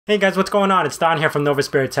Hey guys, what's going on? It's Don here from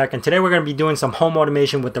Novaspirit Tech, and today we're going to be doing some home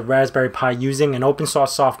automation with the Raspberry Pi using an open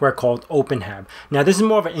source software called openhab. Now this is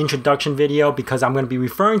more of an introduction video because I'm going to be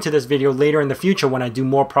referring to this video later in the future when I do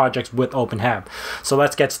more projects with openhab. So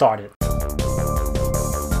let's get started.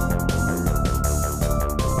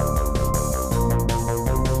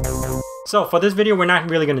 So for this video, we're not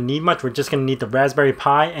really going to need much. We're just going to need the Raspberry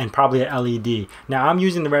Pi and probably a LED. Now I'm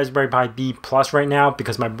using the Raspberry Pi B Plus right now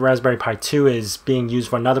because my Raspberry Pi 2 is being used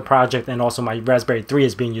for another project, and also my Raspberry 3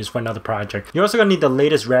 is being used for another project. You're also going to need the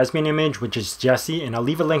latest Raspbian image, which is Jesse, and I'll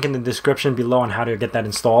leave a link in the description below on how to get that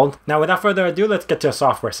installed. Now without further ado, let's get to the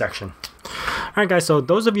software section. Alright guys, so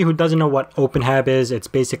those of you who doesn't know what openhab is, it's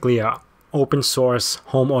basically a open source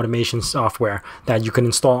home automation software that you can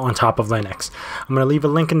install on top of Linux. I'm going to leave a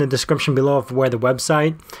link in the description below of where the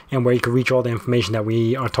website and where you can reach all the information that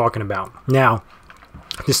we are talking about. Now,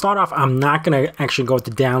 to start off, I'm not going to actually go to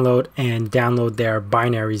download and download their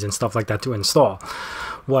binaries and stuff like that to install.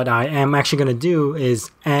 What I am actually going to do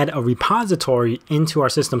is add a repository into our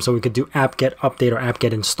system so we could do apt-get update or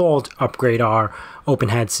apt-get install to upgrade our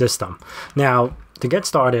openhab system. Now, to get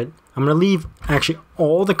started, I'm going to leave actually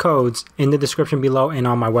all the codes in the description below and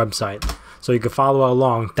on my website so you can follow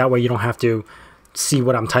along. That way you don't have to see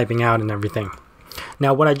what I'm typing out and everything.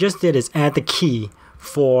 Now what I just did is add the key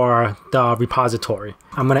for the repository.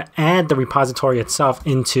 I'm going to add the repository itself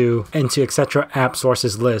into etc app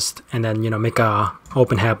sources list, and then make a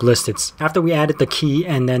openhab list. It's after we added the key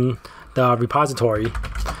and then the repository,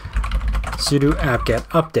 sudo apt-get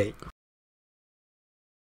update.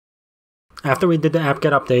 After we did the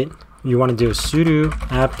apt-get update, you want to do sudo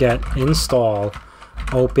apt-get install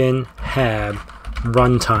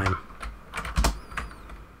openhab-runtime.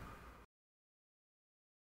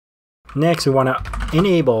 Next, we want to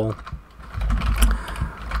enable,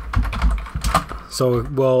 so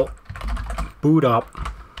it will boot up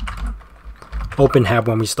openhab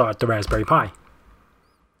when we start the Raspberry Pi.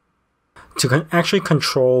 To actually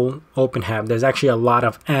control openhab, there's actually a lot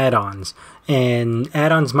of add-ons, and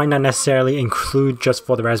add-ons might not necessarily include just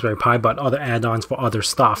for the Raspberry Pi, but other add-ons for other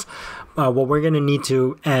stuff. What we're going to need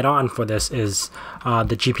to add on for this is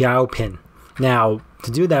the GPIO pin. Now, to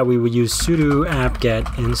do that, we would use sudo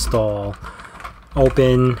apt-get install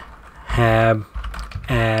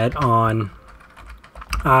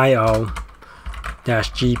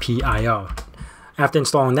openhab-addon-io-gpio. After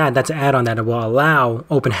installing that, that's an add-on that will allow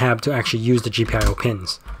openhab to actually use the GPIO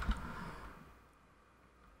pins.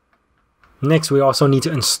 Next, we also need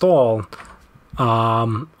to install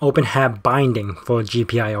openhab binding for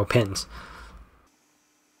GPIO pins.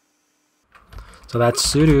 So that's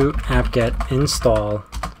sudo apt-get install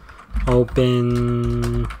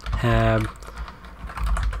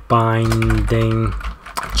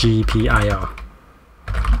openhab-binding-gpio.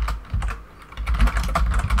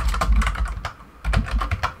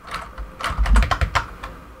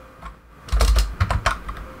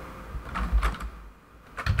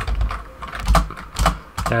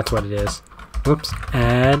 That's what it is. Whoops.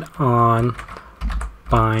 Add on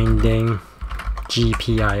binding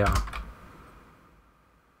GPIO.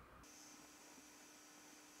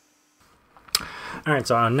 Alright,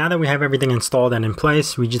 so now that we have everything installed and in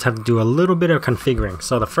place, we just have to do a little bit of configuring.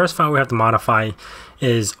 So the first file we have to modify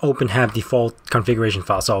is openhab default configuration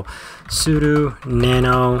file. So sudo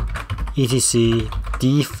nano etc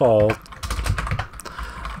default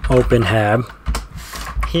openhab.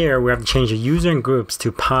 Here we have to change the user and groups to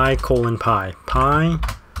pi::pi.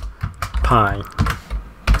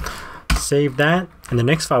 Save that, and the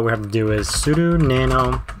next file we have to do is sudo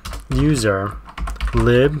nano user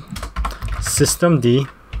lib systemd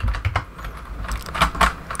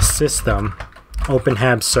system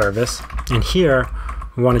openhab.service, and here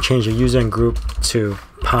we want to change the user and group to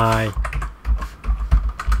pi.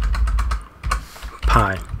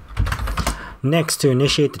 Next, to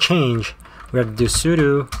initiate the change, we have to do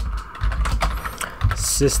sudo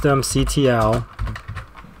systemctl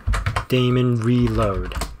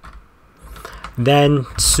daemon-reload. Then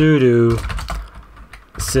sudo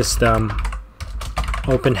system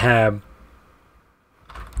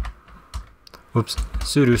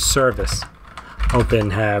sudo service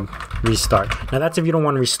openhab restart. Now that's if you don't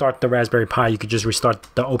want to restart the Raspberry Pi, you could just restart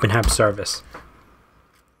the openhab service.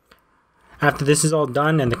 After this is all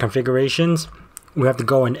done and the configurations, we have to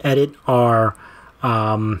go and edit our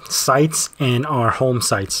sites and our home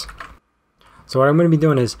sites. So what I'm going to be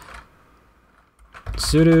doing is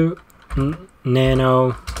sudo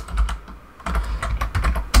nano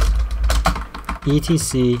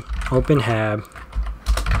etc openhab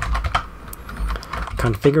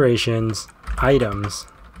configurations items,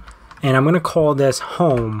 and I'm going to call this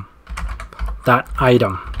home.item.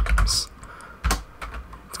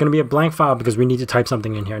 going to be a blank file because we need to type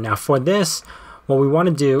something in here. Now for this, what we want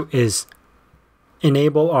to do is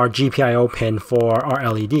enable our GPIO pin for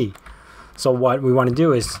our LED. So what we want to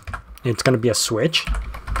do is, it's going to be a switch.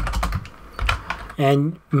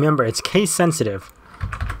 And remember, it's case sensitive.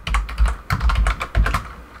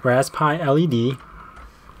 Raspberry Pi LED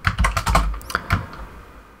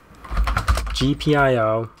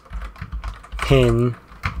GPIO pin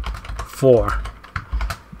 4.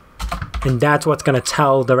 And that's what's going to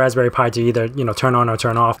tell the Raspberry Pi to either, turn on or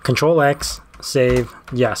turn off. Control X, save,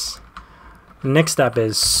 yes. Next step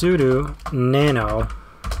is sudo nano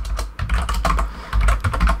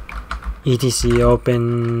etc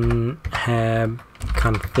openhab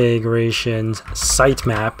configurations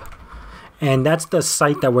sitemap. And that's the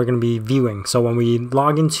site that we're going to be viewing. So when we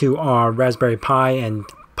log into our Raspberry Pi and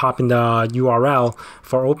pop in the URL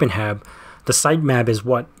for openhab, the sitemap is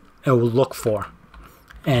what it will look for.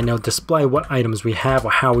 And it'll display what items we have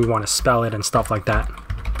or how we want to spell it and stuff like that.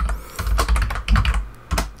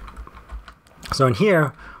 So in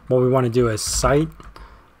here, what we want to do is site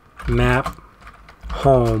map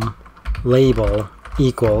home label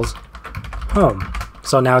equals home.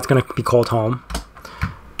 So now it's going to be called home.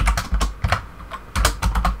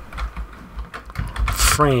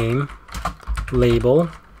 Frame label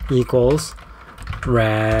equals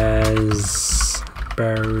Raspberry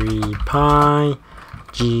Pi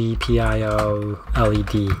GPIO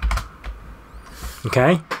LED.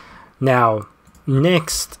 Okay, now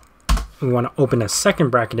next we want to open a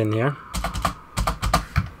second bracket in here.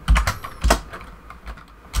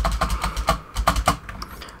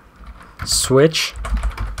 Switch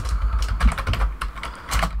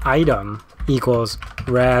item equals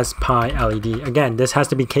Ras Pi LED. Again, this has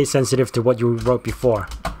to be case sensitive to what you wrote before.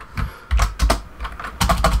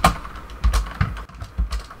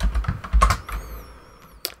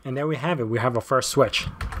 And there we have it. We have our first switch.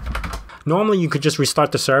 Normally, you could just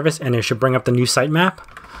restart the service and it should bring up the new sitemap.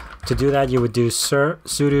 To do that, you would do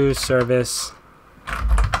sudo service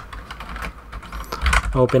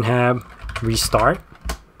openhab restart.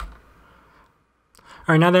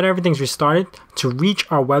 Alright, now that everything's restarted, to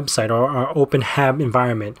reach our website or our openhab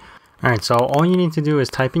environment. Alright, so all you need to do is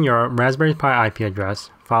type in your Raspberry Pi IP address,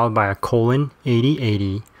 followed by a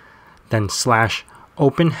 :8080, then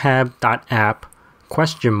 /openhab.app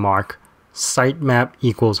sitemap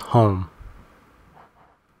equals home.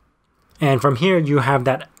 And from here, you have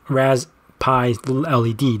that Ras Pi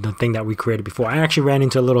LED, the thing that we created before. I actually ran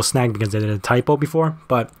into a little snag because I did a typo before,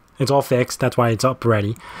 but it's all fixed. That's why it's up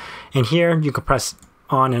ready. And here, you can press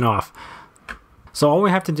on and off. So all we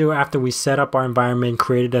have to do after we set up our environment,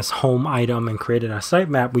 created this home item, and created our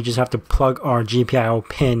sitemap, we just have to plug our GPIO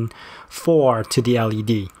pin 4 to the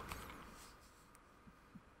LED.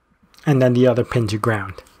 And then the other pin to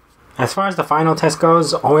ground. As far as the final test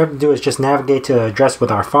goes, all we have to do is just navigate to the address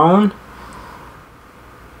with our phone.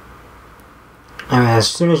 And as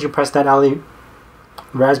soon as you press that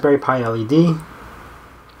Raspberry Pi LED,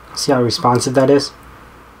 see how responsive that is?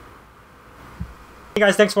 Hey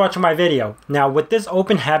guys, thanks for watching my video. Now with this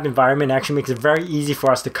openhab environment, it actually makes it very easy for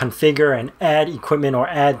us to configure and add equipment or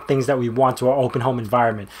add things that we want to our open home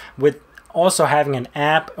environment. With also having an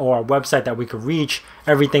app or a website that we could reach,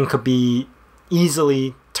 everything could be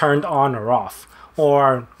easily turned on or off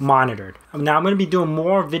or monitored. Now I'm going to be doing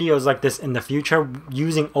more videos like this in the future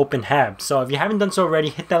using openhab. So if you haven't done so already,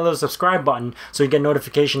 hit that little subscribe button so you get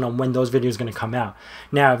notification on when those videos are going to come out.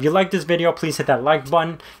 Now if you like this video, please hit that like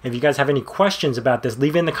button. If you guys have any questions about this,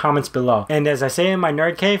 leave it in the comments below. And as I say in my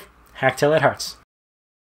nerd cave, hack till it hurts.